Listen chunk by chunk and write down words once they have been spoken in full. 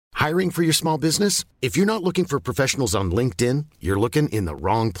Hiring for your small business? If you're not looking for professionals on LinkedIn, you're looking in the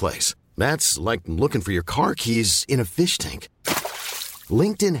wrong place. That's like looking for your car keys in a fish tank.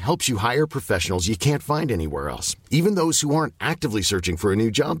 LinkedIn helps you hire professionals you can't find anywhere else, even those who aren't actively searching for a new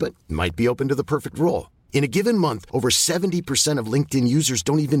job but might be open to the perfect role. In a given month, over 70% of LinkedIn users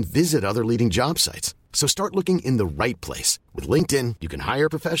don't even visit other leading job sites. So start looking in the right place. With LinkedIn, you can hire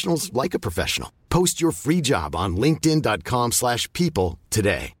professionals like a professional. Post your free job on linkedin.com/people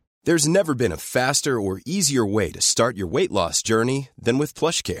today. There's never been a faster or easier way to start your weight loss journey than with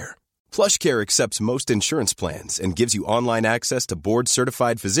PlushCare. PlushCare accepts most insurance plans and gives you online access to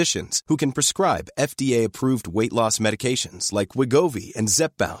board-certified physicians who can prescribe FDA-approved weight loss medications like Wegovy and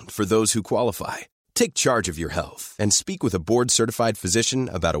Zepbound for those who qualify. Take charge of your health and speak with a board-certified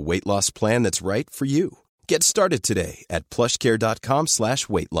physician about a weight loss plan that's right for you. Get started today at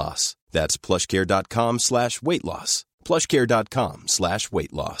plushcare.com/weight loss. That's plushcare.com/weight loss.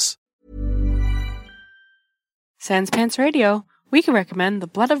 plushcare.com/weight loss. Sans Pants Radio, we can recommend the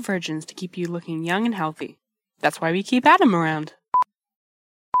blood of virgins to keep you looking young and healthy. That's why we keep Adam around.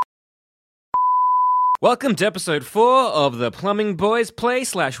 Welcome to episode 4 of the Plumbing Boys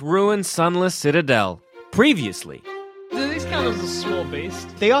Play/Ruined Sunless Citadel. Previously. Do these count as a small beast?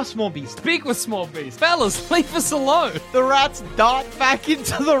 They are small beasts. Speak with small beasts. Fellas, leave us alone. The rats dart back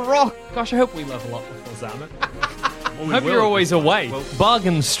into the rock. Gosh, I hope we level up before Zaman. Well, I hope you're always away.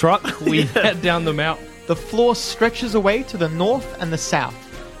 Bargain struck, we head down the mountain. The floor stretches away to the north and the south,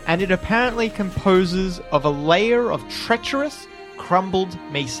 and it apparently composes of a layer of treacherous, crumbled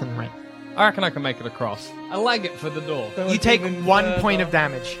masonry. I reckon I can make it across. I lag it for the door. You take 1 point of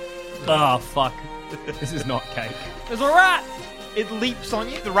damage. Oh, fuck. This is not cake. There's a rat! It leaps on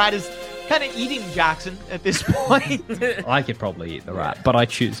you. The rat is kind of eating Jackson at this point. I could probably eat the rat, but I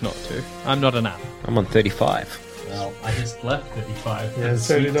choose not to. I'm not an app. I'm on 35. Well, I just left 35. Yeah,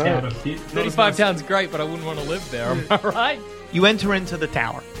 so did I. 35 sounds great, but I wouldn't want to live there, am I right? You enter into the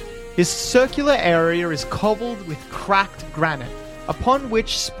tower. This circular area is cobbled with cracked granite, upon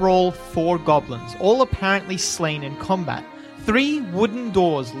which sprawl 4 goblins, all apparently slain in combat. 3 wooden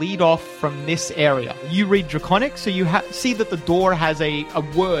doors lead off from this area. You read Draconic, so you see that the door has a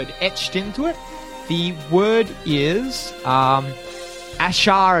word etched into it. The word is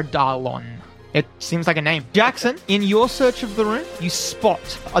Ashardalon. It seems like a name. Jackson, in your search of the room, you spot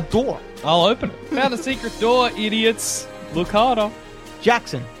a door. I'll open it. Found a secret door, idiots. Look harder.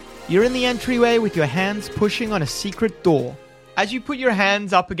 Jackson, you're in the entryway with your hands pushing on a secret door. As you put your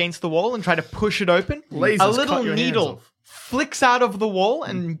hands up against the wall and try to push it open, Lasers a cut little your hands needle off. flicks out of the wall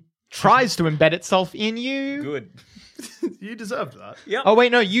and tries to embed itself in you. Good. You deserved that. Yep. Oh,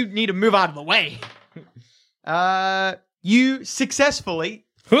 wait, no, you need to move out of the way. You successfully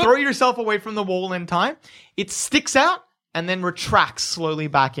throw yourself away from the wall in time. It sticks out and then retracts slowly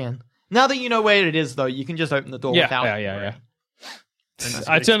back in. Now that you know where it is, though, you can just open the door without... Yeah.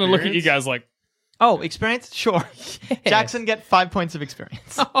 I turn and look at you guys like, Oh, experience? Sure. Jackson, get 5 points of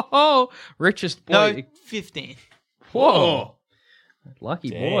experience. oh, richest boy. No, 15. Whoa.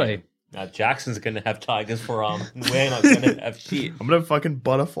 Lucky Damn. boy. Now Jackson's gonna have tigers for we're not gonna have shit. I'm gonna fucking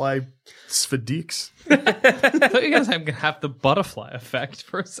butterfly for dicks I thought you guys were going to have the butterfly effect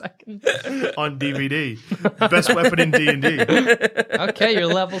for a second. on DVD. Best weapon in D&D. Okay, you're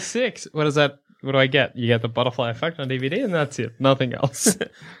level 6. What is that? What do I get? You get the butterfly effect on DVD and that's it. Nothing else. It's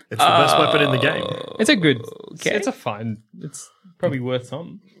the best weapon in the game. It's a good... Okay. It's a fine... It's probably worth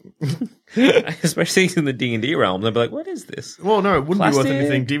something. Especially in the D&D realm. They'll be like, what is this? Well, no, it wouldn't be worth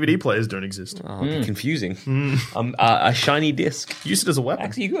Plastic? anything. DVD players don't exist. Oh, it'd be confusing. A shiny disc. Use it as a weapon.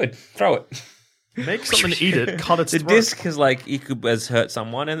 Actually, good. Throw it. Make something eat it, cut its The throat. disc is like, has hurt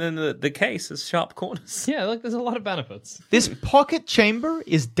someone, and then the case has sharp corners. Yeah, look, there's a lot of benefits. This pocket chamber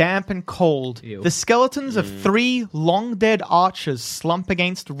is damp and cold. Ew. The skeletons of 3 long-dead archers slump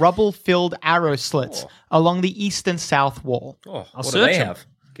against rubble-filled arrow slits along the east and south wall. Oh, what do search they 'em. have?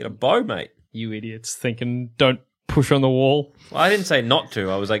 Get a bow, mate. You idiots thinking don't push on the wall. Well, I didn't say not to.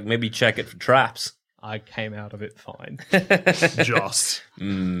 I was like, maybe check it for traps. I came out of it fine. Just.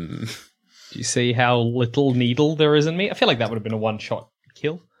 Do you see how little needle there is in me? I feel like that would have been a one-shot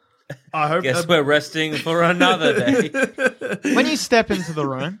kill. I hope Guess we're resting for another day. When you step into the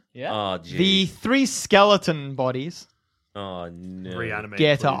room, Yeah. Oh, gee. the 3 skeleton bodies Oh, no. reanimate.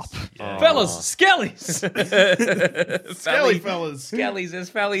 get please. up. Fellas, skellies! Skelly fellas. Skellies, there's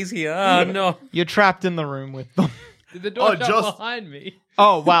fellies here. Oh, no. You're trapped in the room with them. Did the door Oh, shut just- behind me?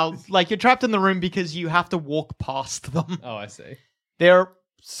 Oh, well, like you're trapped in the room because you have to walk past them. Oh, I see. They're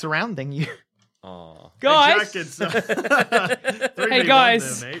surrounding you. Oh. Guys! Hey, Jack, Hey,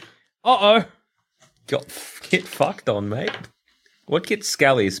 guys. There, mate. Uh-oh. Get fucked on, mate. What gets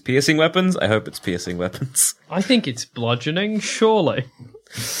Scally's? Piercing weapons? I hope it's piercing weapons. I think it's bludgeoning, surely.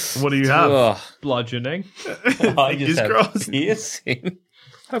 What do you have? Ugh. Bludgeoning. I just Fingers have crossed. piercing.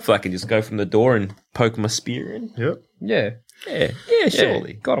 Hopefully I can just go from the door and poke my spear in. Yep. Yeah. Yeah,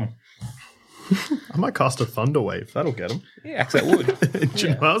 surely. Got him. I might cast a thunder wave. That'll get him. Yeah, actually that would. Do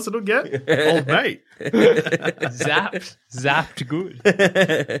you know what else it'll get? Old mate. Zapped good.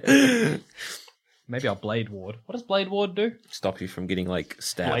 Maybe I'll Blade Ward. What does Blade Ward do? Stop you from getting, like,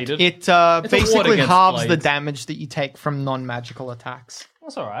 stabbed. Bladed. It ward basically against halves the blades. damage that you take from non-magical attacks.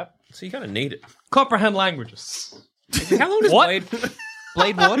 That's alright. So you kind of need it. Comprehend languages. How long does What?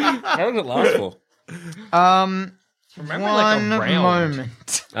 Blade Ward? How long does it last for? Remember, like, One a round.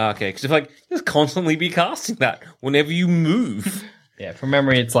 moment. Okay, because if like just constantly be casting that whenever you move. Yeah, from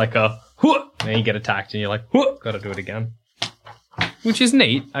memory, it's like a whoop, and then you get attacked, and you're like, whoop, gotta do it again. Which is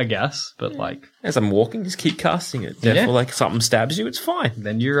neat, I guess, but like, As I'm walking, just keep casting it. Therefore, like something stabs you, it's fine.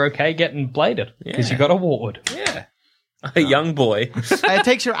 then you're okay getting bladed because Yeah. you got a ward. Yeah, a young boy. It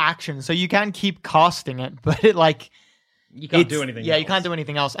takes your action, so you can keep casting it, but it like You can't it's- do anything. Yeah, you can't do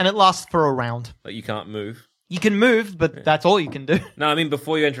anything else, and it lasts for a round. But you can't move. You can move, but that's all you can do. No, I mean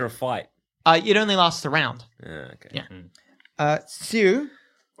before you enter a fight. It only lasts a round. Okay. Yeah. Sue.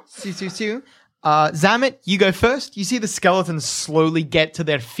 Zamet, you go first. You see the skeletons slowly get to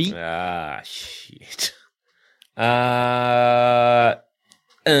their feet. Ah, shit. I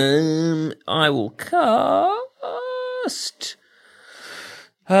will cast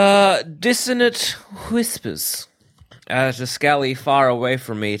Dissonant Whispers to Scally far away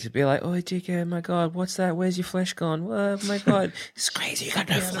from me to be like, oh, DK, my God, what's that? Where's your flesh gone? Oh, my God, it's crazy. You got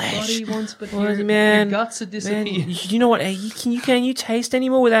no flesh. What, man, guts are man, you know what? Hey, can you taste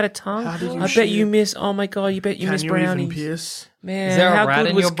anymore without a tongue? I bet you miss. Oh my God, you bet you Can miss you even brownies. pierce? Man, Is there a how rat good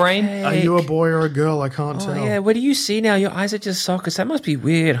in was your brain? cake? Are you a boy or a girl? I can't Oh tell. yeah, what do you see now? Your eyes are just sockets. That must be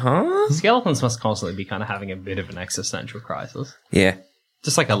weird, huh? Skeletons must constantly be kind of having a bit of an existential crisis. Yeah.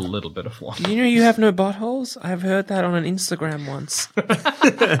 Just like a little bit of one. You know you have no buttholes? I've heard that on an Instagram once.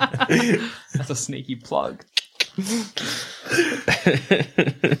 That's a sneaky plug. They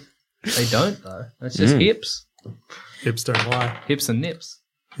don't, though. That's just hips. Hips don't lie. Hips and nips.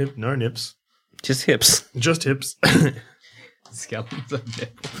 No nips. Just hips. Just hips. Skeletons have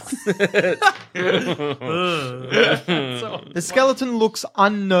nipples. The skeleton looks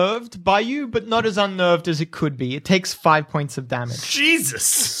unnerved by you, but not as unnerved as it could be. It takes 5 points of damage. Jesus.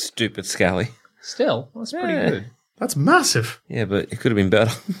 Stupid Scally. Still, that's pretty Yeah. good. That's massive. Yeah, but it could have been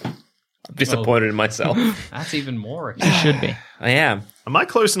better. I'm disappointed in myself. That's even more. It should be. I am. Am I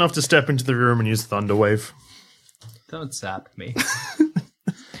close enough to step into the room and use Thunder Wave? Don't zap me.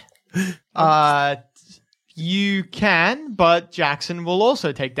 You can, but Jackson will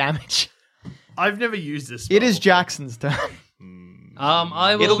also take damage. I've never used this. It is spell Jackson's turn.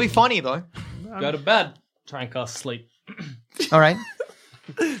 I will It'll be funny, though. go to bed. Try and cast sleep. All right.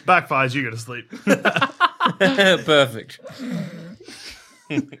 before. Backfires, you go to sleep. Perfect.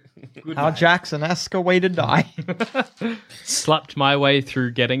 How Jackson-esque a way to die. Slapped my way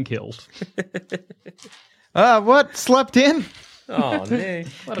through getting killed. What? Slept in? Oh, no.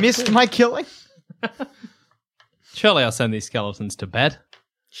 Missed my killing? Surely I'll send these skeletons to bed.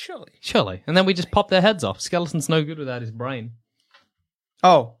 Surely. Surely. And then we just pop their heads off. Skeleton's no good without his brain.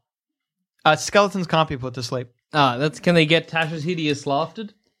 Oh. Skeletons can't be put to sleep. Can they get Tasha's hideous laughed?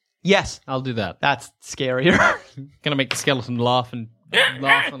 Yes. I'll do that. That's scarier. Gonna make the skeleton laugh and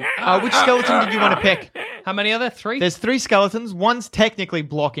laugh. And... Which skeleton did you want to pick? How many are there? 3? There's 3 skeletons. One's technically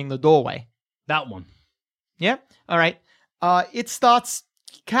blocking the doorway. That one. Yeah? All right. It starts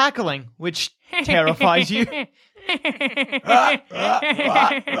cackling, which terrifies you.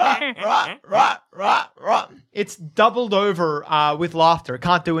 It's doubled over with laughter. It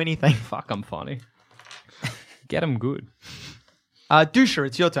can't do anything. Fuck, I'm funny. Get him good. Dusha,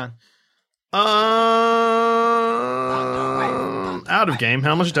 it's your turn. Out of game,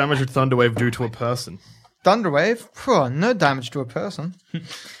 how much damage would Thunder Wave do to a person? Thunderwave? No damage to a person.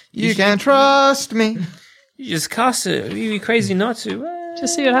 You can trust me. You just cast it. You'd be crazy not to.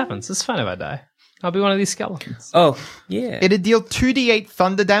 Just see what happens. It's fine if I die. I'll be one of these skeletons. Oh, yeah. It'd deal 2d8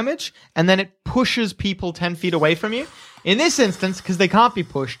 thunder damage, and then it pushes people 10 feet away from you. In this instance, because they can't be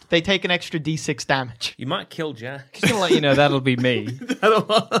pushed, they take an extra d6 damage. You might kill Jack. Just gonna let you know that'll be me.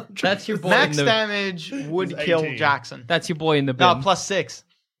 That's your boy Max in the. damage would It's kill 18. Jackson. That's your boy in the bin. No, plus 6.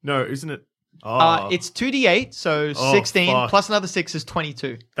 No, isn't it? Oh, It's 2d8, so Oh, 16, fuck. plus another 6 is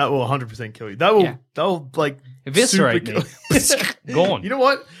 22. that will 100% kill you. That'll like Eviscerate super me. kill- Gone. You know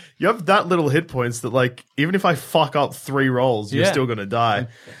what? You have that little hit points that like even if I fuck up 3 rolls, you're Yeah. still gonna die.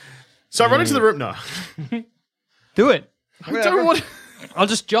 So I run into the room. No, Do it. I don't want. I'll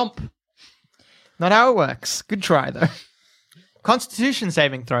just jump. Not how it works. Good try, though. Constitution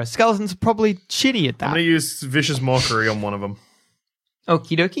saving throw. Skeletons are probably shitty at that. I'm going to use Vicious Mockery on one of them.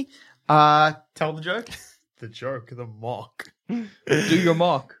 Okie dokie. Tell the joke. The joke, the mock. Do your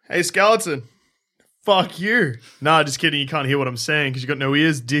mock. Hey, skeleton. Fuck you. Nah, just kidding. You can't hear what I'm saying because you got no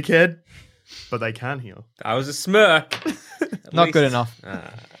ears, dickhead. But they can hear. I was a smirk. Not good enough.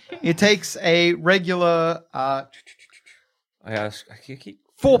 It takes a regular I keep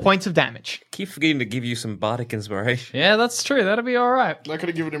 4 points of damage. forgetting to give you some bardic inspiration. Yeah, that's true. That'll be all right. I could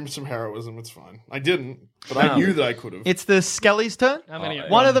have given him some heroism. It's fine. I didn't, but I knew that I could have. It's the Skelly's turn. How many?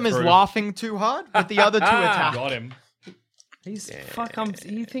 One of them is laughing too hard, but the other two attack. Got him. He's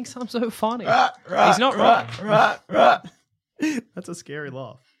he thinks I'm so funny. He's not wrong. That's a scary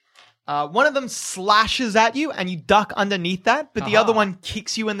laugh. One of them slashes at you and you duck underneath that, but the other one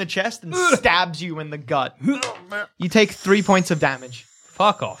kicks you in the chest and stabs you in the gut. You take 3 points of damage.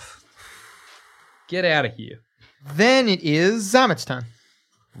 Fuck off. Get out of here. Then it is Zamet's turn.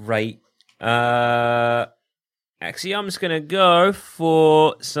 Right. Actually, I'm just going to go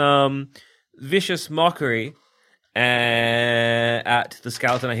for some Vicious Mockery at the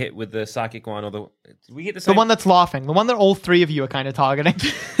skeleton I hit with the psychic one. Or did we hit the same? The one that's laughing. The one that all three of you are kind of targeting.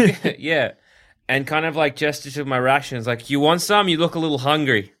 Yeah. And kind of like gesture to my rations. Like, you want some? You look a little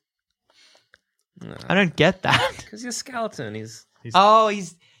hungry. I don't get that. Because you're a skeleton. You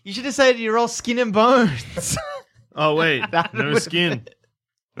should have said you're all skin and bones. Oh, wait. No skin.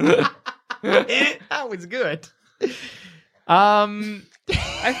 That was good.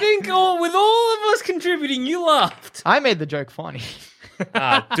 I think with all of us contributing, you laughed. I made the joke funny.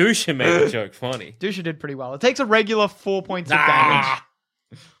 Dusha made the joke funny. Dusha did pretty well. It takes a regular 4 points of damage.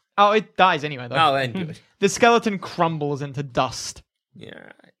 Oh, it dies anyway, though. Oh, then good. The skeleton crumbles into dust.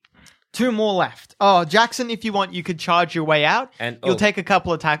 Yeah. 2 more left. Oh, Jackson, if you want, you could charge your way out. And you'll take a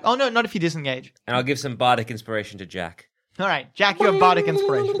couple attacks. Oh, no, not if you disengage. And I'll give some bardic inspiration to Jack. All right, Jack, you have bardic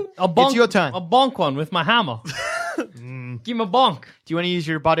inspiration. Bonk, it's your turn. I'll bonk one with my hammer. Give him a bonk. Do you want to use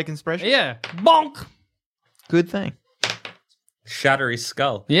your bardic inspiration? Yeah. Bonk. Good thing. Shatter his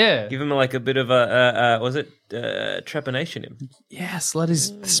skull. Yeah. Give him like a bit of a trepanation him. Yes, let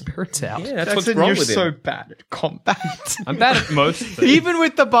his spirits out. Yeah, that's Jackson, what's wrong you're with him. so bad at combat. I'm bad at most things. Even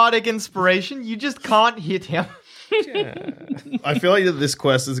with the bardic inspiration, you just can't hit him. I feel like that this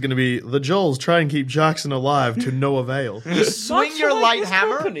quest is going to be the Joels try and keep Jackson alive to no avail. Swing your light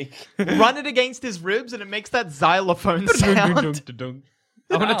hammer, run it against his ribs, and it makes that xylophone sound. I'm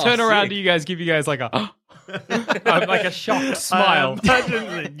going to turn around to you guys, give you guys like a like a shocked smile. Imagine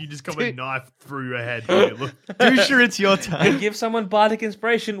that you just come a knife through your head. Dusha, it's your turn. Give someone bardic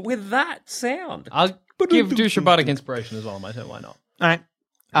inspiration with that sound. I'll give Dusha bardic inspiration as well on my turn. Why not? All right.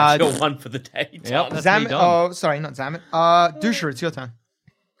 That's your one for the day. Yep, that's me Zamet. done. Oh, sorry, not Zamet. Dusha, it's your turn.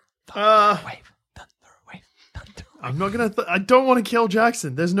 Thunder wave. I'm not going to... I don't want to kill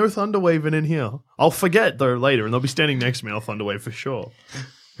Jackson. There's no thunder waving in here. I'll forget, though, later, and they'll be standing next to me. I'll thunder wave for sure.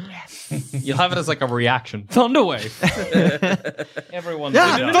 You'll have it as like a reaction. Thunderwave. Everyone's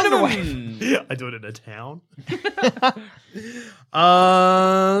Thunder wave. I do it in a town.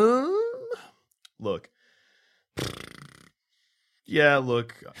 Look. Yeah,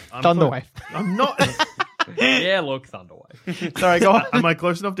 look. Thunderwave. I'm not... Yeah, look, Thunderwave. Sorry, go on. Am I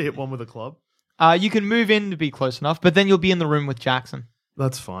close enough to hit one with a club? You can move in to be close enough, but then you'll be in the room with Jackson.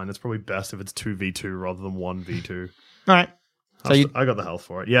 That's fine. It's probably best if it's 2v2 rather than 1v2. All right. So I got the health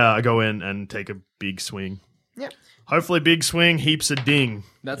for it. Yeah, I go in and take a big swing. Yeah. Hopefully big swing, heaps of ding.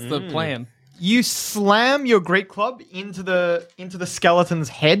 That's the plan. You slam your great club into the skeleton's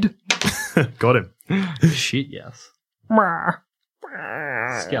head. Got him. Shit, yes.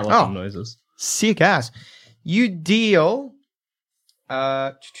 Skeleton noises. Sick ass. You deal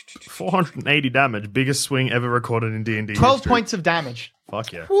 480 damage. Biggest swing ever recorded in D&D 12 history. points of damage.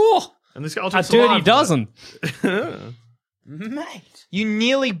 Fuck yeah. Whoa. And this guy A dirty dozen. Mate. You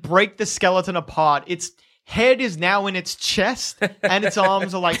nearly break the skeleton apart. Its head is now in its chest, and its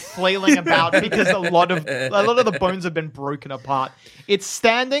arms are like flailing about because a lot of the bones have been broken apart. It's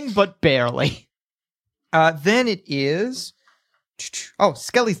standing, but barely. Then it is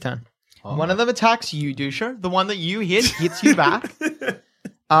Skelly's turn. One of them attacks you, Dusha. The one that you hits you back.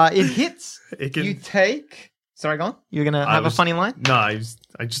 It hits. You take. Sorry, go on. You're gonna have a funny line. No,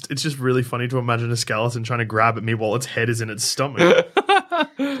 it's just really funny to imagine a skeleton trying to grab at me while its head is in its stomach.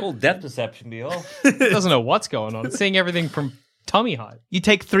 All depth perception be all. It doesn't know what's going on. It's seeing everything from tummy height. You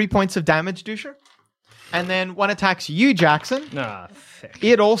take 3 points of damage, Dusha. And then one attacks you, Jackson. Nah, thick.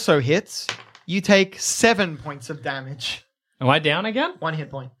 It also hits. You take 7 points of damage. Am I down again? 1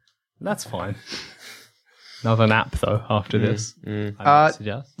 hit point. That's fine. Another nap, though, after this. I might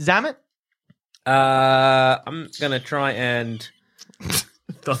suggest. Zamet? I'm gonna try and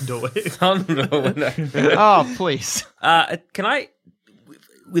Thunderwave. Oh, please. can I?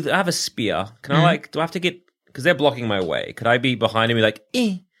 I have a spear. Can I do I have to get? Because they're blocking my way. Could I be behind him? And be like,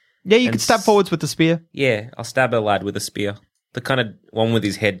 eh? Yeah, you can stab forwards with the spear. Yeah, I'll stab a lad with a spear. The kind of one with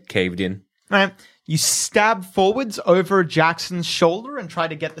his head caved in. All right. You stab forwards over Jackson's shoulder and try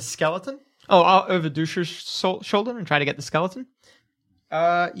to get the skeleton. Oh, over Dusher's shoulder and try to get the skeleton.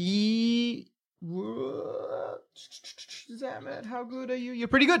 Zamet, how good are you? You're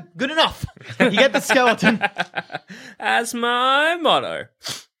pretty good. Good enough. You get the skeleton. That's my motto.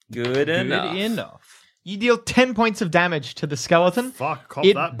 Good enough. You deal 10 points of damage to the skeleton. Fuck, cop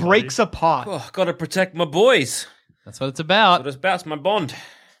it that, breaks buddy. apart. Oh, gotta protect my boys. That's what it's about. That's what it's about. It's my bond.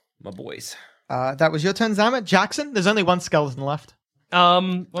 My boys. That was your turn, Zamet. Jackson, there's only one skeleton left.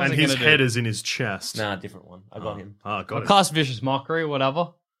 And his head is in his chest. Nah, different one. I got him. Ah, got I'll it. cast Vicious Mockery, whatever.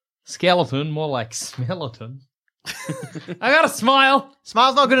 Skeleton, more like Smeleton. I got a smile.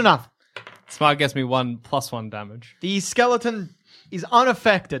 Smile's not good enough. Smile gets me 1+1 damage. The skeleton is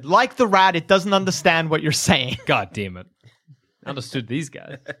unaffected. Like the rat, it doesn't understand what you're saying. God damn it. Understood these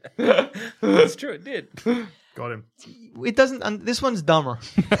guys. That's true, it did. Got him. It doesn't. This one's dumber.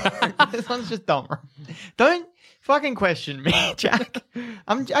 This one's just dumber. Don't fucking question me, Jack.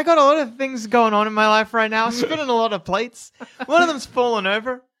 I got a lot of things going on in my life right now. Spinning a lot of plates. One of them's fallen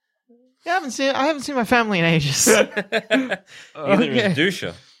over. I haven't seen my family in ages. Neither is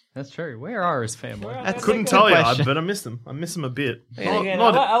Dusha. That's true. Where are his family? Couldn't tell you, but I miss them. I miss them a bit.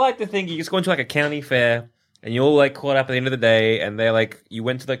 I like to think you just go into like a county fair and you're all like caught up at the end of the day and they're like, you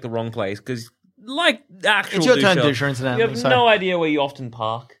went to like the wrong place because like actual It's your turn, Dusha, Dusha, incidentally. you have no idea where you often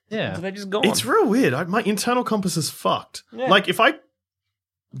park. Yeah. So they're just gone. It's real weird. My internal compass is fucked. Yeah. Like if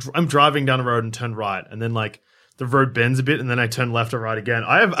I'm driving down a road and turn right, and then like the road bends a bit, and then I turn left or right again.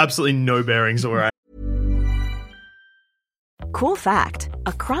 I have absolutely no bearings of where I. Cool fact,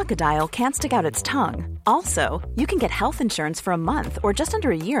 a crocodile can't stick out its tongue. Also, you can get health insurance for a month or just under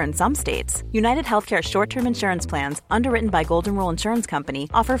a year in some states. United Healthcare short-term insurance plans, underwritten by Golden Rule Insurance Company,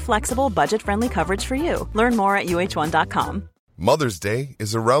 offer flexible, budget-friendly coverage for you. Learn more at uh1.com. Mother's Day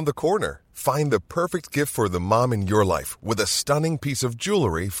is around the corner. Find the perfect gift for the mom in your life with a stunning piece of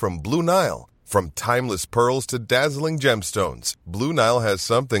jewelry from Blue Nile. From timeless pearls to dazzling gemstones, Blue Nile has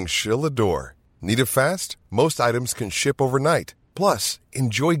something she'll adore. Need it fast? Most items can ship overnight. Plus,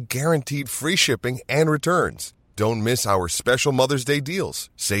 enjoy guaranteed free shipping and returns. Don't miss our special Mother's Day deals.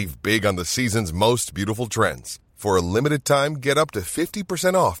 Save big on the season's most beautiful trends. For a limited time, get up to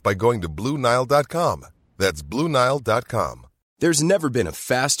 50% off by going to BlueNile.com. That's BlueNile.com. There's never been a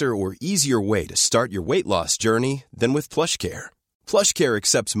faster or easier way to start your weight loss journey than with PlushCare. PlushCare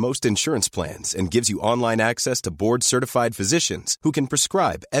accepts most insurance plans and gives you online access to board-certified physicians who can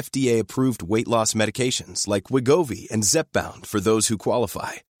prescribe FDA-approved weight loss medications like Wegovy and Zepbound for those who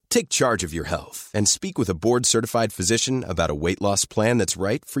qualify. Take charge of your health and speak with a board-certified physician about a weight loss plan that's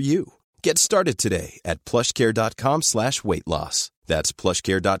right for you. Get started today at plushcare.com/weight loss. That's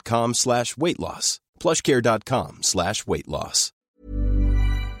plushcare.com/weight loss. plushcare.com/weight loss.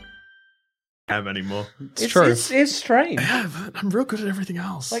 Have anymore. It's true. It's strange. I'm real good at everything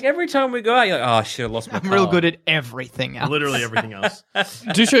else. Like every time we go out, you're like, oh shit, I lost my I'm car. real good at everything else. Literally everything else.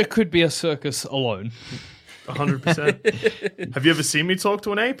 Dusha could be a circus alone. 100%. Have you ever seen me talk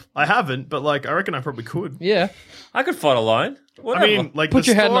to an ape? I haven't, but like I reckon I probably could. Yeah. I could fight a lion. Whatever. I mean, like Put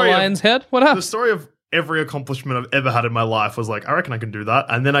the your head in a story of- lion's head. What The happened? story of every accomplishment I've ever had in my life was like, I reckon I can do that,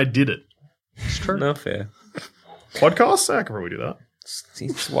 and then I did it. it's true. No fair. Podcasts? I can probably do that.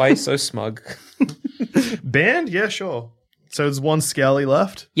 That's why he's so smug. Band? Yeah, sure. So there's one Scally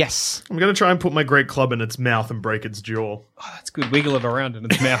left. Yes. I'm going to try and put my great club in its mouth and break its jaw. Oh, that's good. Wiggle it around in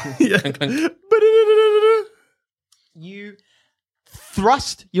its mouth. Yeah. You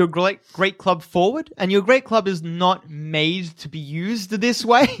thrust your great club forward, and your great club is not made to be used this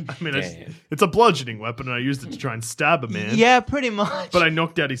way. I mean, it's a bludgeoning weapon, and I used it to try and stab a man. Yeah, pretty much. But I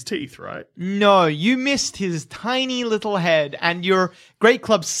knocked out his teeth, right? No, you missed his tiny little head, and your great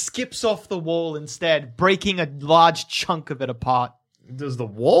club skips off the wall instead, breaking a large chunk of it apart. Does the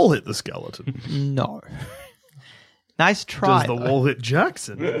wall hit the skeleton? No. Nice try. Does the though. wall hit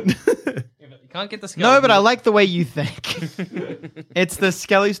Jackson? You can't get the skeleton. No, but I like the way you think. It's the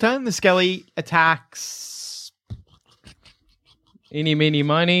Skelly's turn. The Skelly attacks. Eeny, meeny,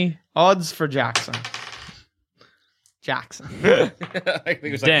 miny. Odds for Jackson. Jackson. I think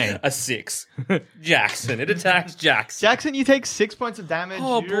it was Dang. like a 6. Jackson. It attacks Jackson. Jackson, you take 6 points of damage.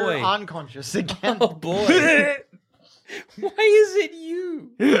 Oh, You're boy. unconscious again. Oh boy. Why is it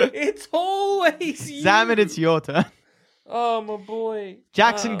you? It's always you. Zamet, it's your turn. Oh, my boy.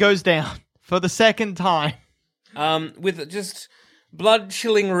 Jackson goes down for the second time. With just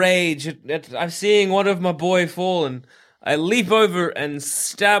blood-chilling rage at I'm seeing one of my boy fallen, I leap over and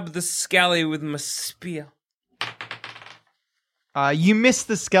stab the Scally with my spear. You miss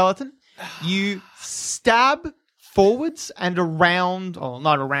the skeleton. You stab forwards and around. Oh,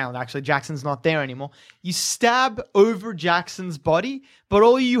 not around. Actually, Jackson's not there anymore. You stab over Jackson's body, but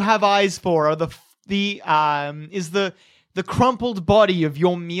all you have eyes for are the crumpled body of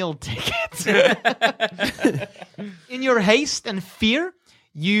your meal ticket. In your haste and fear,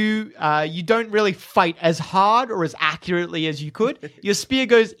 you don't really fight as hard or as accurately as you could. Your spear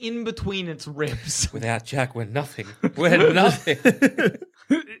goes in between its ribs. Without Jack, we're nothing. We're nothing.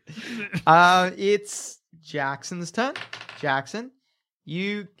 It's Jackson's turn. Jackson,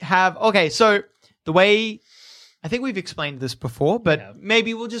 you have... Okay, so the way... I think we've explained this before, but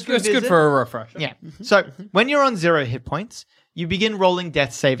maybe we'll just revisit. It's good for a refresher. Yeah. So when you're on 0 hit points, you begin rolling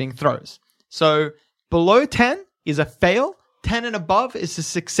death saving throws. So below 10 is a fail, 10 and above is a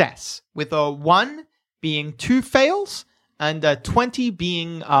success, with a 1 being 2 fails and a 20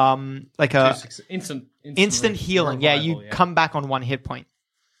 being like a instant healing. Yeah, you come back on 1 hit point.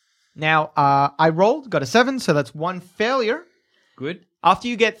 Now, I rolled, got a 7, so that's 1 failure. Good. After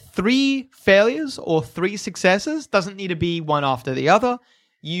you get 3 failures or 3 successes, doesn't need to be one after the other,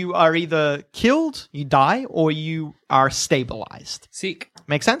 you are either killed, you die, or you are stabilized. Sick.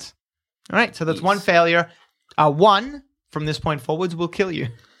 Make sense? All right, so that's 1 failure. 1 from this point forwards will kill you.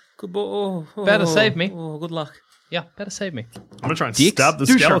 Good boy. Better save me. Oh, good luck. Yeah, better save me. I'm going to try and stab the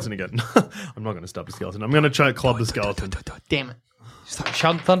skeleton again. I'm not going to stab the skeleton. I'm going to try and club the skeleton. Damn it.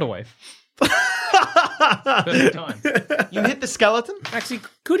 Shunt Thunderwave. Perfect time. You hit the skeleton? Actually,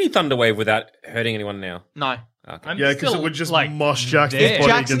 could he Thunderwave without hurting anyone now? No. Okay. Yeah, because it would just mosh Jackson's If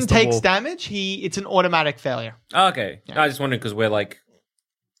body Jackson against the takes wall. damage, it's an automatic failure. Okay. I just wondered because we're like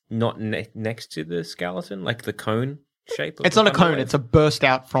not next to the skeleton, like the cone shape. Of It's the not a cone, Thunderwave? it's a burst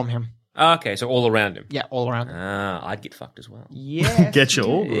out from him. Okay, so all around him. Yeah, all around him. I'd get fucked as well. Yeah. Get you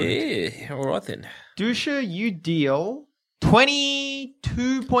all. Yeah, all right then. Dusha, you deal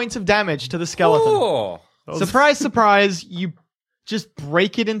 22 points of damage to the skeleton. Oh, Surprise, surprise, you just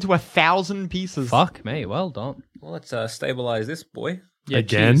break it into 1,000 pieces. Fuck me, well done. well, let's stabilize this boy Yeah,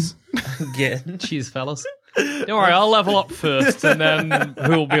 Again? cheers. again. Cheers, fellas. Don't worry, I'll level up first, and then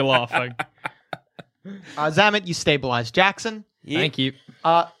who'll be laughing? Zamet, you stabilize Jackson. Thank you.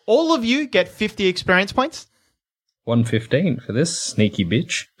 All of you get 50 experience points. 115 for this sneaky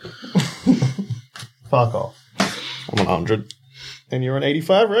bitch. Fuck off. I'm on 100. And you're on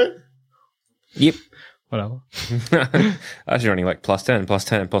 85, right? Yep. Whatever. Actually, only like plus 10, plus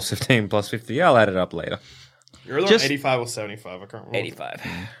 10, plus 15, plus 50. I'll add it up later. You're either Just- on 85 or 75. I can't remember. 85.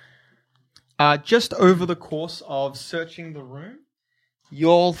 Just over the course of searching the room,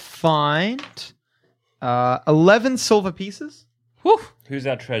 you'll find 11 silver pieces. Whew. Who's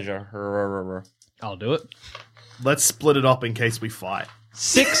our treasure? I'll do it. Let's split it up in case we fight.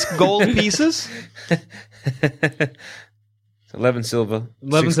 6 gold pieces. 11 silver,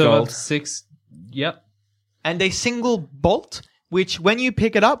 11 6 silver, gold. 6. Yep. And a single bolt, which when you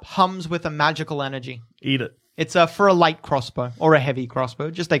pick it up, hums with a magical energy. Eat it. It's for a light crossbow or a heavy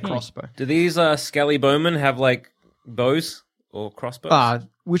crossbow, just a crossbow. Do these Skelly Bowmen have like bows or crossbows?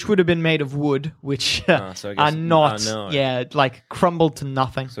 Which would have been made of wood, which so I guess- are not, no. like crumbled to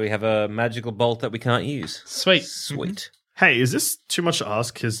nothing. So we have a magical bolt that we can't use. Sweet. Sweet. Hey, is this too much to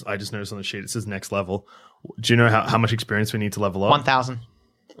ask? Because I just noticed on the sheet it says next level. Do you know how much experience we need to level up? 1,000.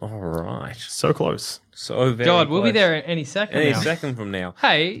 All right. So close. So very God, we'll be close. there any second Any now. second from now.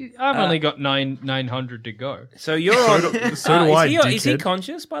 Hey, I've only got 900 to go. So you're on. So do I, Is he dickhead.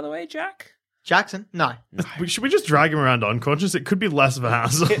 conscious, by the way, Jack? Jackson? No. Should we just drag him around unconscious? It could be less of a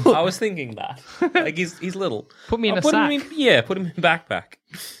hassle. I was thinking that. Like he's little. Put me in I'll a put sack. him put him in a backpack.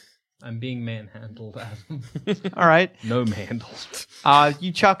 I'm being manhandled, Adam. All right. No manhandled.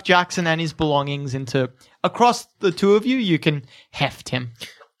 You chuck Jackson and his belongings into... Across the two of you, you can heft him.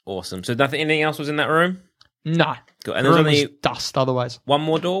 Awesome. So anything else was in that room? No. Cool. And The there was room only was dust otherwise. one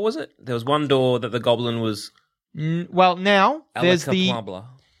more door, was it? There was one door that the goblin was. Well, now there's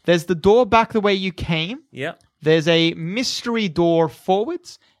the door back the way you came. Yep. There's a mystery door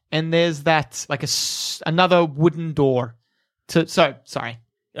forwards, and there's that like another wooden door. Sorry.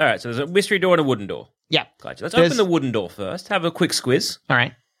 All right. So there's a mystery door and a wooden door. Yeah. Gotcha. Let's There's- open the wooden door first. Have a quick squiz All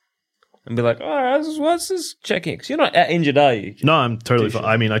right. and be like, "All right, what's this checking?" Because you're not injured, are you? No, I'm totally fine.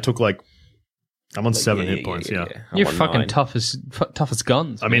 I mean, I took I'm on 7 hit points, yeah. I'm You're on fucking 9. tough as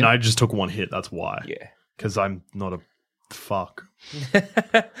guns. I mean, man. I just took 1 hit, that's why. Yeah. Because I'm not a Fuck.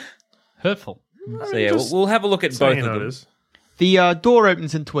 Hurtful. So yeah, we'll have a look at both Saying of how it them. is. The door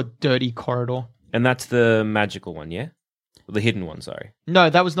opens into a dirty corridor. And that's the magical one, yeah? The hidden one, sorry. No,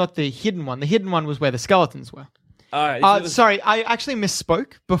 that was not the hidden one. The hidden one was where the skeletons were. Sorry, I actually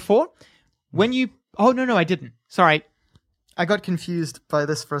misspoke before. When you... Oh, no, I didn't. Sorry. I got confused by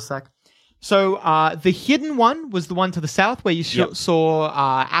this for a sec. So, the hidden one was the one to the south where you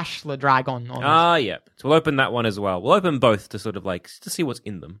saw Ashla Dragon on it. Yeah. So we'll open that one as well. We'll open both to sort of like, to see what's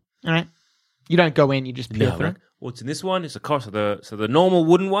in them. All right. You don't go in, you just peer through. What's in this one is a corridor. So the normal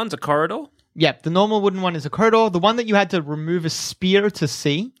wooden one's a corridor. Yep, the normal wooden one is a corridor. The one that you had to remove a spear to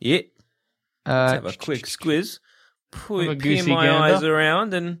see. Yeah. Let's have a quick squiz. Peer goosey my gander. eyes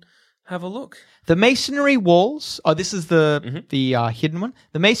around and have a look. The masonry walls... Oh, this is the hidden one.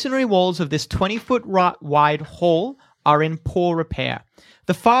 The masonry walls of this 20-foot wide hall are in poor repair.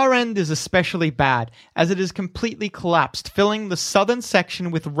 The far end is especially bad, as it is completely collapsed, filling the southern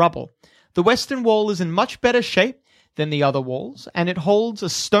section with rubble. The western wall is in much better shape than the other walls, and it holds a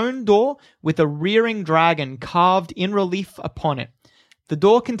stone door with a rearing dragon carved in relief upon it. The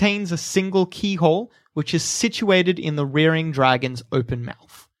door contains a single keyhole, which is situated in the rearing dragon's open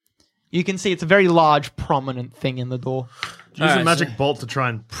mouth. You can see it's a very large, prominent thing in the door. Use a magic bolt to try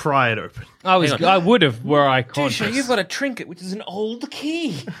and pry it open. I would have were I Dude, conscious. you've got a trinket, which is an old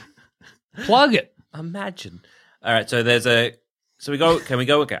key. Plug it. Imagine. All right, so there's a... So we go... Can we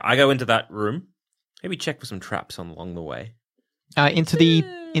go? Okay, I go into that room. Maybe check for some traps along the way. Into the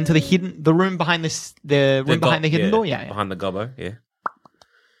hidden... The room behind this... The room behind the hidden door? Yeah. Behind the gobbo, yeah.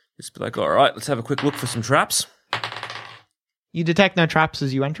 Just be like, all right, let's have a quick look for some traps. You detect no traps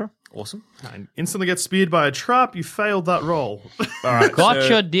as you enter. Awesome. And instantly get speared by a trap. You failed that roll. All right,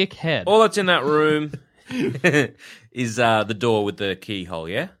 Gotcha, dickhead. all that's in that room is the door with the keyhole,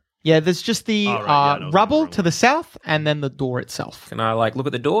 yeah? Yeah, there's just the rubble to the south and then the door itself. Can I, look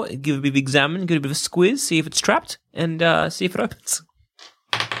at the door, give a bit of examine, give it a bit of a squiz, see if it's trapped, and see if it opens?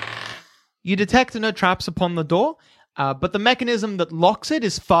 You detect no traps upon the door, but the mechanism that locks it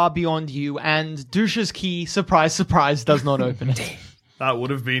is far beyond you, and Dusha's key, surprise, surprise, does not open it. That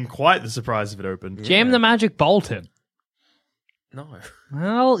would have been quite the surprise if it opened. Jam the magic bolt in. No.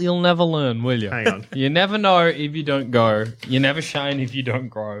 Well, you'll never learn, will you? Hang on. You never know if you don't go. You never shine if you don't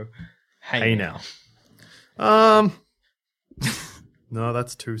grow. Hey now. No,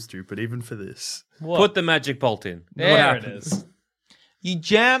 that's too stupid, even for this. What? Put the magic bolt in. What There it happens? is. You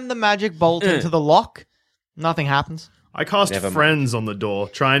jam the magic bolt into the lock, nothing happens. I cast Never mind. friends on the door.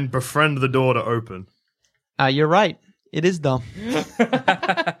 Try and befriend the door to open. You're right. It is dumb.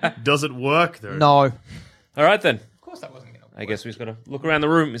 Does it work, though? No. All right, then. Of course that wasn't going to I guess we just got to look around the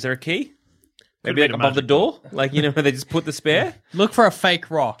room. Is there a key? Maybe been like a above the magic door? Like, where they just put the spare? Look for a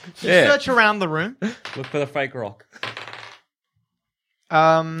fake rock. Yeah. Search around the room. Look for the fake rock.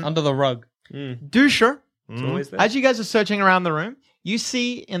 Under the rug. Dusha, It's always there. as you guys are searching around the room, you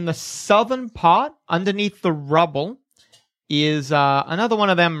see in the southern part, underneath the rubble, is another one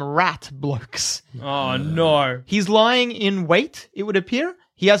of them rat blokes. Oh, no. He's lying in wait, it would appear.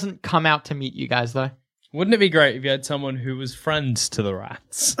 He hasn't come out to meet you guys, though. Wouldn't it be great if you had someone who was friends to the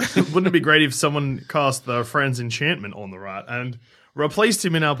rats? Wouldn't it be great if someone cast the friend's enchantment on the rat and replaced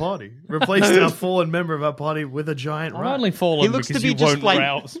him in our party? Replaced our fallen member of our party with a giant I've rat. only fallen He looks because to be you just won't like-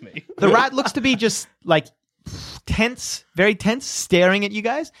 rouse me. The rat looks to be just, tense, very tense, staring at you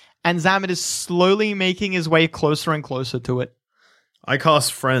guys, and Zamet is slowly making his way closer and closer to it. I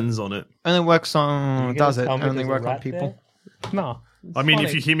cast friends on it. Only works on... Does it? tell me Only there's a work on rat people. No. I mean,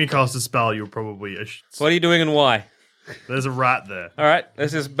 if you hear me cast a spell, you'll probably... What are you doing and why? There's a rat there. All right,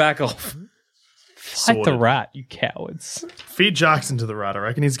 let's just back off. Fight the Sorted. rat, you cowards. Feed Jackson to the rat, I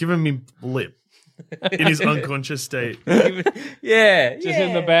reckon. He's giving me lip in his unconscious state. Yeah. Just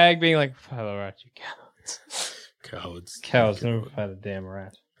in the bag being like, fight the rat, you cowards. Cowards. Cowards never fight a damn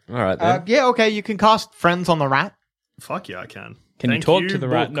rat. All right, then. Yeah, okay, you can cast friends on the rat. Fuck yeah, I can. Can Thank you talk to the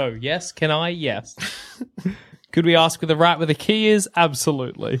rat? book. No. Yes. Can I? Yes. Could we ask where the rat with the key is?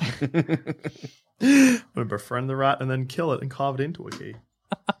 Absolutely. I'm going to befriend the rat and then kill it and carve it into a key.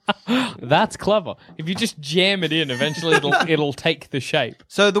 That's clever. If you just jam it in, eventually it'll take the shape.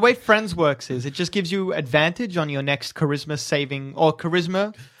 So the way friends works is it just gives you advantage on your next charisma saving or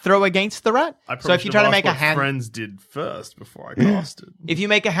charisma throw against the rat. I So if you try to make a what hand, friends did first before I cast it. if you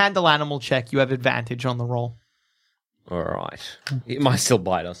make a handle animal check, you have advantage on the roll. All right. It might still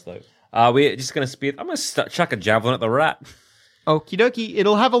bite us, though. We're just going to spear... I'm going to chuck a javelin at the rat. Okie dokie,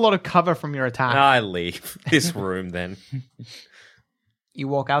 it'll have a lot of cover from your attack. I leave this room, then. You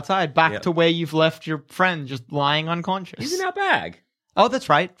walk outside, back Yep. to where you've left your friend, just lying unconscious. He's in our bag. Oh, that's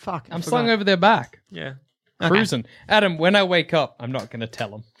right. Fuck. I I'm forgot. slung over their back. Yeah. cruising. Adam, when I wake up, I'm not going to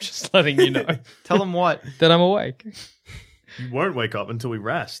tell him. Just letting you know. Tell them what? That I'm awake. You won't wake up until we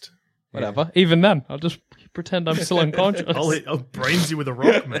rest. Whatever. Even then, I'll just pretend I'm still unconscious. I'll brains you with a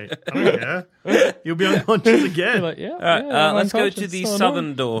rock, mate. I don't care. You'll be unconscious again. Like, yeah, All right, I'm let's go to unconscious, the so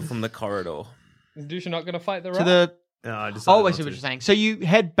southern door from the corridor. Douche, you're not going to fight the rat? To the... I decided Oh, I not see what to. you're saying. So you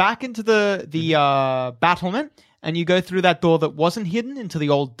head back into the battlement, and you go through that door that wasn't hidden into the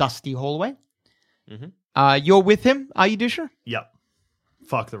old dusty hallway. You're with him, are you, Dusher? Yep.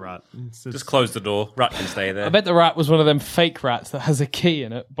 Fuck the rat. Just close the door. Rat can stay there. I bet the rat was one of them fake rats that has a key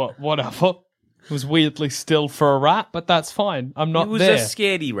in it, but whatever. It was weirdly still for a rat, but that's fine. I'm not It was there. a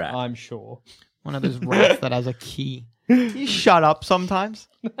scaredy rat. I'm sure. One of those rats that has a key. You shut up sometimes.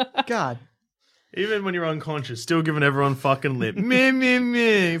 God. Even when you're unconscious, still giving everyone fucking lip.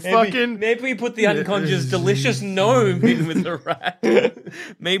 Me. Fucking. Maybe we put the unconscious delicious gnome in with the rat.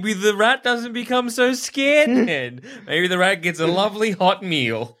 Maybe the rat doesn't become so scared then. Maybe the rat gets a lovely hot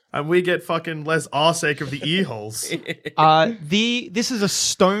meal. And we get fucking less arseache of the ear holes. This is a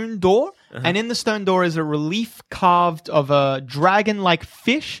stone door, and in the stone door is a relief carved of a dragon-like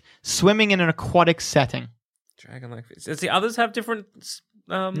fish swimming in an aquatic setting. Dragon-like fish. Does the others have different...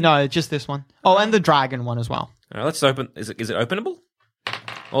 No, just this one. Oh, and the dragon one as well. All right, let's open... Is it openable?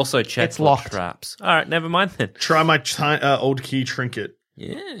 Also check It's for locked. traps. All right, never mind then. Try my old key trinket.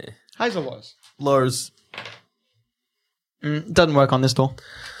 Yeah. Hazel was. Lars. Doesn't work on this door.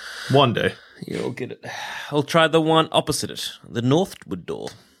 One day. You'll get it. I'll try the one opposite it. The northward door.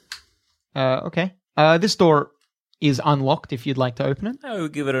 Okay. This door is unlocked if you'd like to open it. I'll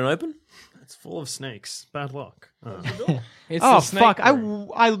give it an open. It's full of snakes. Bad luck. It's Oh, the snake fuck. room.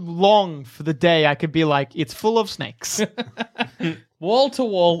 I long for the day I could be like, it's full of snakes. Wall to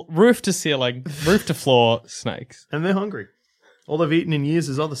wall, roof to ceiling, roof to floor, snakes. And they're hungry. All they've eaten in years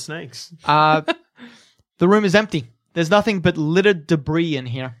is other snakes. The room is empty. There's nothing but littered debris in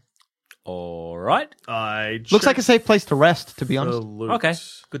here. All right. Looks like a safe place to rest, to be honest. Okay.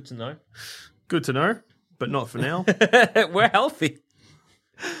 Good to know. Good to know, but not for now. We're healthy.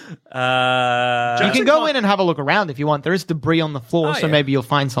 You can go in and have a look around if you want. There is debris on the floor, so yeah. maybe you'll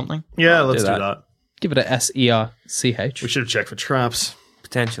find something. Yeah, let's do that. that. Give it a SERCH. We should have checked for traps.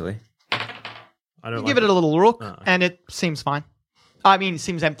 Potentially. I don't Give like it a little look, Oh. and it seems fine. I mean, it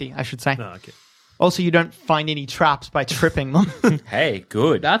seems empty, I should say. No, okay. Also, you don't find any traps by tripping them. Hey,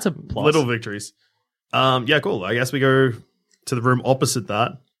 good. That's a plus. Little victories. Yeah, cool. I guess we go to the room opposite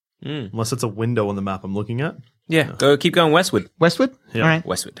that. Unless it's a window on the map I'm looking at. Yeah, keep going westward. Westward? Yeah. All right.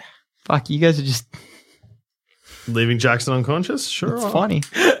 Westward. Fuck, you guys are just... Leaving Jackson unconscious? Sure. It's funny.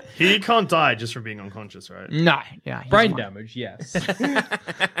 He can't die just from being unconscious, right? No, yeah. he's Brain fine. damage, yes.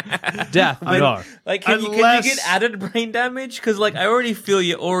 Death, no. Like, can you get added brain damage? Because, like, I already feel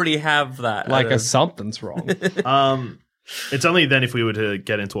you already have that. Like something's wrong. It's only then if we were to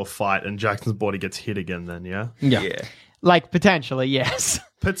get into a fight and Jackson's body gets hit again then, yeah? Yeah. Like, potentially, yes.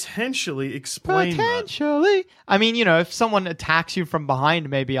 Potentially explain Potentially. I mean, you know, if someone attacks you from behind,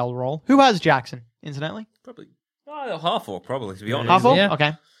 maybe I'll roll. Who has Jackson, incidentally? Probably. Oh, half orc, probably, to be honest. Half orc? Yeah.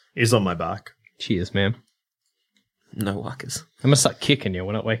 Okay. that. He's on my back. Cheers, man. No workers. I'm going to start kicking you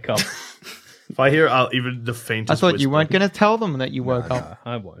when I wake up. If I hear even the faintest I thought you whisper- weren't going to tell them that you woke up.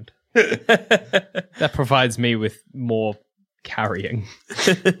 I won't. That provides me with more carrying.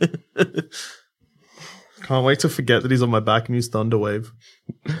 Can't wait to forget that he's on my back and use Thunderwave.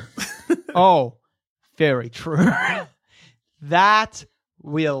 Oh, very true. That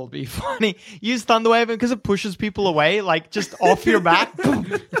will be funny. Use Thunderwave because it pushes people away, like just off your back,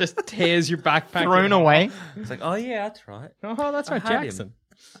 Just tears your backpack. thrown away. It's like, oh, yeah, that's right. Oh, that's right, I had him. Jackson.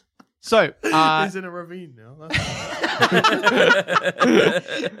 So, He's in a ravine now.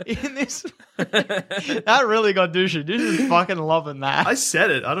 in this, that really got douchey. Douche is fucking loving that. I said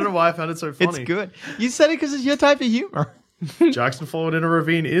it. I don't know why I found it so funny. It's good. You said it because it's your type of humor. Jackson falling in a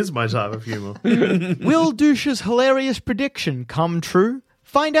ravine is my type of humor. Will Douche's hilarious prediction come true?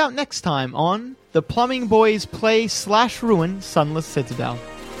 Find out next time on The Plumbing Boys Play / Ruin Sunless Citadel.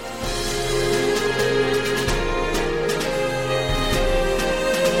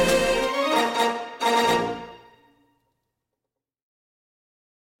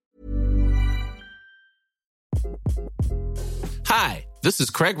 Hi, this is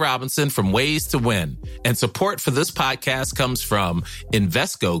Craig Robinson from Ways to Win, and support for this podcast comes from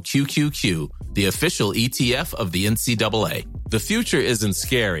Invesco QQQ, the official ETF of the NCAA. The future isn't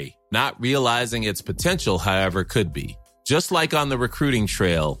scary. Not realizing its potential, however, could be. Just like on the recruiting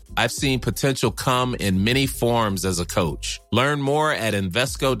trail, I've seen potential come in many forms as a coach. Learn more at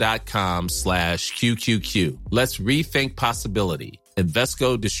Invesco.com/QQQ. Let's rethink possibility.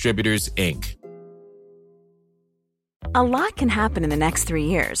 Invesco Distributors, Inc. A lot can happen in the next 3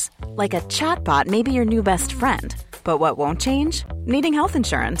 years. Like a chatbot may be your new best friend. But what won't change? Needing health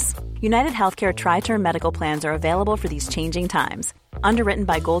insurance. United Healthcare Tri-Term Medical Plans are available for these changing times. Underwritten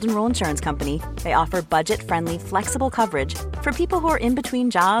by Golden Rule Insurance Company, they offer budget-friendly, flexible coverage for people who are in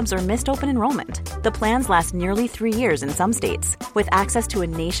between jobs or missed open enrollment. The plans last nearly 3 years in some states, with access to a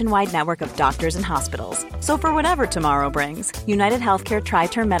nationwide network of doctors and hospitals. So for whatever tomorrow brings, United Healthcare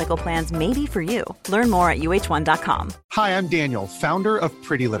Tri-Term Medical Plans may be for you. Learn more at uh1.com. Hi, I'm Daniel, founder of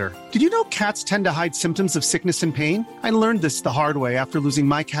Pretty Litter. Did you know cats tend to hide symptoms of sickness and pain? I learned this the hard way after losing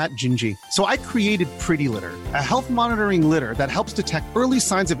my cat, Gingy. So I created Pretty Litter, a health monitoring litter that helps detect early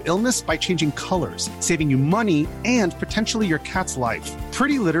signs of illness by changing colors, saving you money and potentially your cat's life.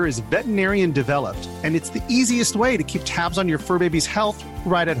 Pretty Litter is veterinarian developed, and it's the easiest way to keep tabs on your fur baby's health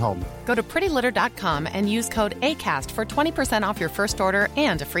right at home. Go to prettylitter.com and use code ACAST for 20% off your first order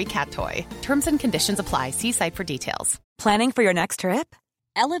and a free cat toy. Terms and conditions apply. See site for details. Planning for your next trip?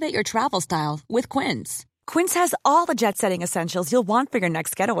 Elevate your travel style with Quince. Quince has all the jet-setting essentials you'll want for your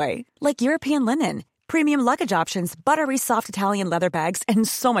next getaway, like European linen, premium luggage options, buttery soft Italian leather bags, and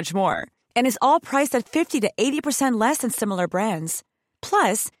so much more. And is all priced at 50 to 80% less than similar brands.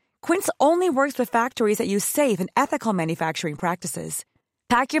 Plus, Quince only works with factories that use safe and ethical manufacturing practices.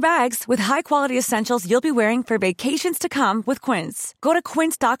 Pack your bags with high-quality essentials you'll be wearing for vacations to come with Quince. Go to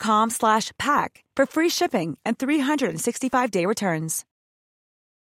quince.com/pack for free shipping and 365-day returns.